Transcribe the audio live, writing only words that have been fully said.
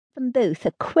them both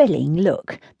a quelling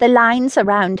look, the lines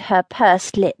around her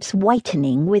pursed lips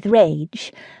whitening with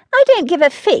rage. "I don't give a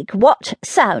fig what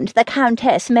sound the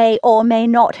Countess may or may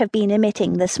not have been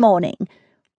emitting this morning."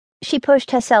 She pushed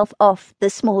herself off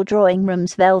the small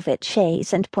drawing-room's velvet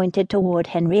chaise and pointed toward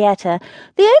Henrietta.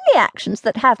 "The only actions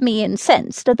that have me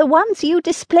incensed are the ones you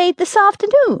displayed this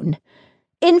afternoon,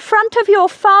 in front of your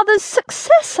father's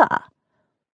successor."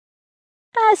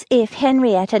 As if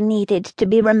Henrietta needed to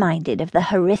be reminded of the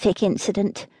horrific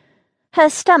incident. Her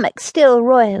stomach still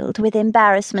roiled with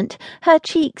embarrassment, her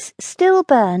cheeks still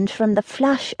burned from the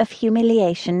flush of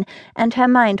humiliation, and her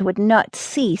mind would not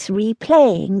cease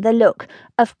replaying the look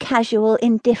of casual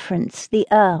indifference the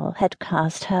Earl had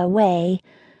cast her way.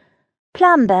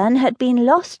 Plumburn had been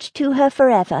lost to her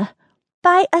forever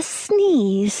by a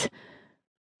sneeze.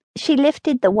 She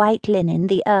lifted the white linen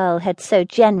the Earl had so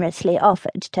generously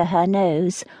offered to her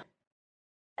nose.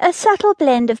 A subtle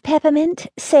blend of peppermint,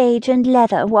 sage, and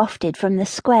leather wafted from the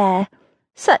square.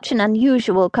 Such an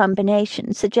unusual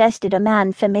combination suggested a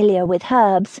man familiar with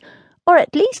herbs, or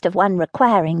at least of one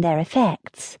requiring their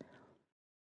effects.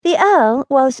 The Earl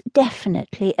was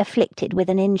definitely afflicted with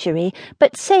an injury,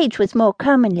 but sage was more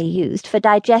commonly used for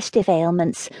digestive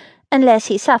ailments, unless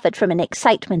he suffered from an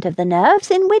excitement of the nerves,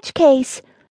 in which case—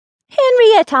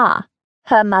 "Henrietta,"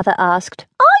 her mother asked,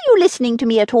 "are you listening to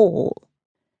me at all?"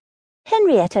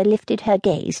 Henrietta lifted her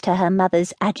gaze to her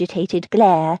mother's agitated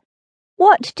glare.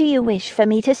 "What do you wish for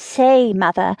me to say,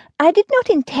 mother? I did not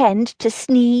intend to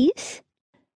sneeze."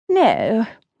 "No.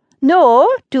 Nor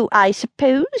do I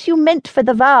suppose you meant for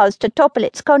the vase to topple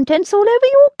its contents all over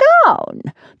your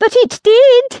gown. But it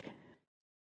did."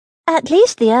 "At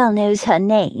least the Earl knows her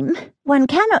name. One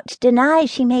cannot deny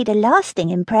she made a lasting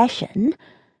impression."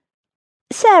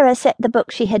 Sarah set the book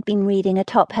she had been reading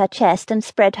atop her chest and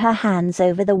spread her hands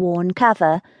over the worn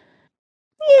cover.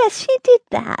 "Yes, she did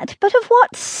that, but of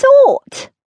what sort?"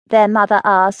 their mother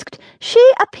asked.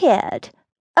 "She appeared."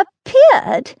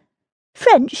 "Appeared?"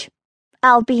 "French,"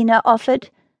 Albina offered.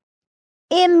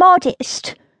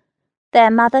 "Immodest."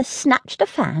 Their mother snatched a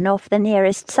fan off the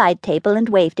nearest side table and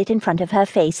waved it in front of her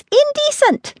face.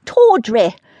 "Indecent,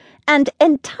 tawdry, and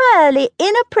entirely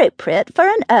inappropriate for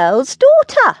an Earl's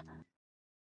daughter."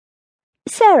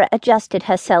 Sarah adjusted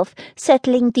herself,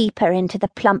 settling deeper into the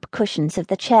plump cushions of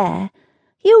the chair.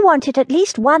 "You wanted at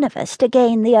least one of us to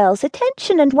gain the Earl's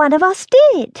attention, and one of us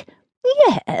did."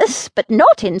 "Yes, but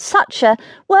not in such a—"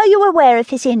 "Were you aware of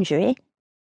his injury?"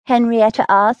 Henrietta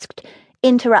asked,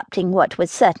 interrupting what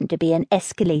was certain to be an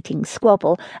escalating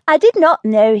squabble. "I did not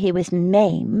know he was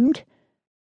maimed."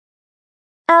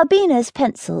 Albina's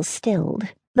pencil stilled,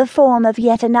 the form of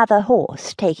yet another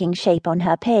horse taking shape on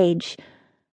her page.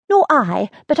 "Nor I,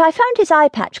 but I found his eye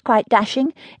patch quite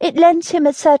dashing. It lends him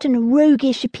a certain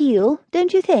roguish appeal,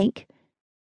 don't you think?"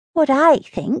 "What I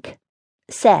think,"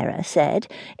 Sarah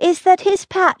said, "is that his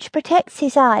patch protects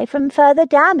his eye from further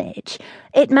damage.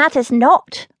 It matters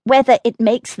not whether it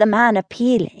makes the man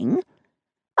appealing.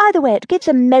 Either way, it gives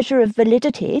a measure of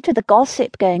validity to the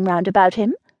gossip going round about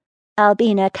him,"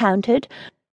 Albina countered.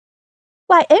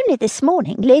 "Why, only this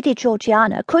morning Lady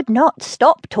Georgiana could not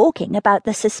stop talking about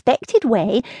the suspected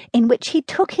way in which he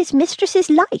took his mistress's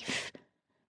life."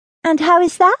 "And how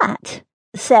is that?"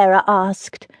 Sarah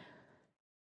asked.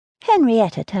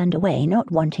 Henrietta turned away,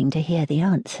 not wanting to hear the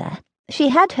answer. She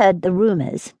had heard the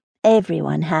rumours.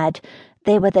 Everyone had.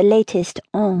 They were the latest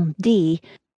on dit,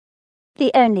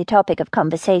 the only topic of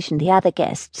conversation the other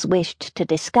guests wished to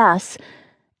discuss,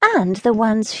 and the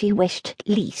ones she wished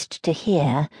least to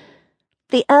hear.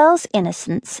 The Earl's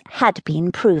innocence had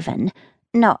been proven,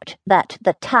 not that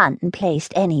the ton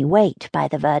placed any weight by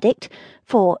the verdict,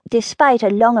 for, despite a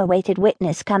long-awaited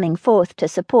witness coming forth to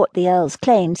support the Earl's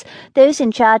claims, those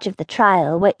in charge of the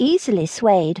trial were easily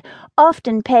swayed,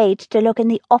 often paid to look in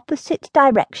the opposite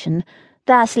direction,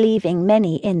 thus leaving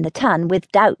many in the ton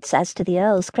with doubts as to the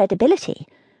Earl's credibility.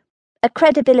 A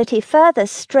credibility further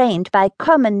strained by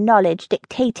common knowledge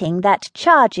dictating that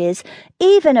charges,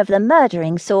 even of the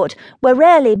murdering sort, were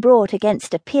rarely brought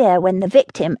against a peer when the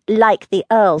victim, like the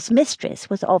Earl's mistress,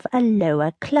 was of a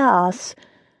lower class.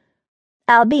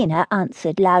 Albina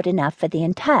answered loud enough for the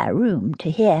entire room to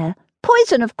hear.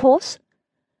 "Poison, of course."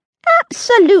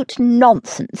 "Absolute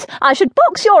nonsense! I should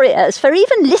box your ears for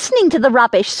even listening to the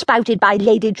rubbish spouted by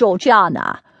Lady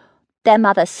Georgiana." Their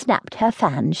mother snapped her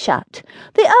fan shut.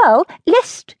 "The Earl,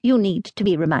 lest you need to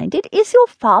be reminded, is your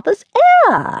father's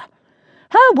heir.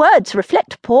 Her words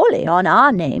reflect poorly on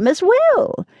our name as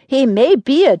well. He may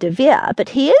be a De Vere, but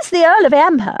he is the Earl of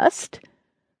Amherst."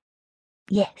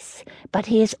 "Yes, but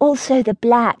he is also the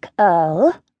Black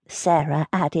Earl," Sarah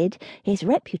added. "His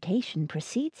reputation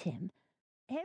precedes him."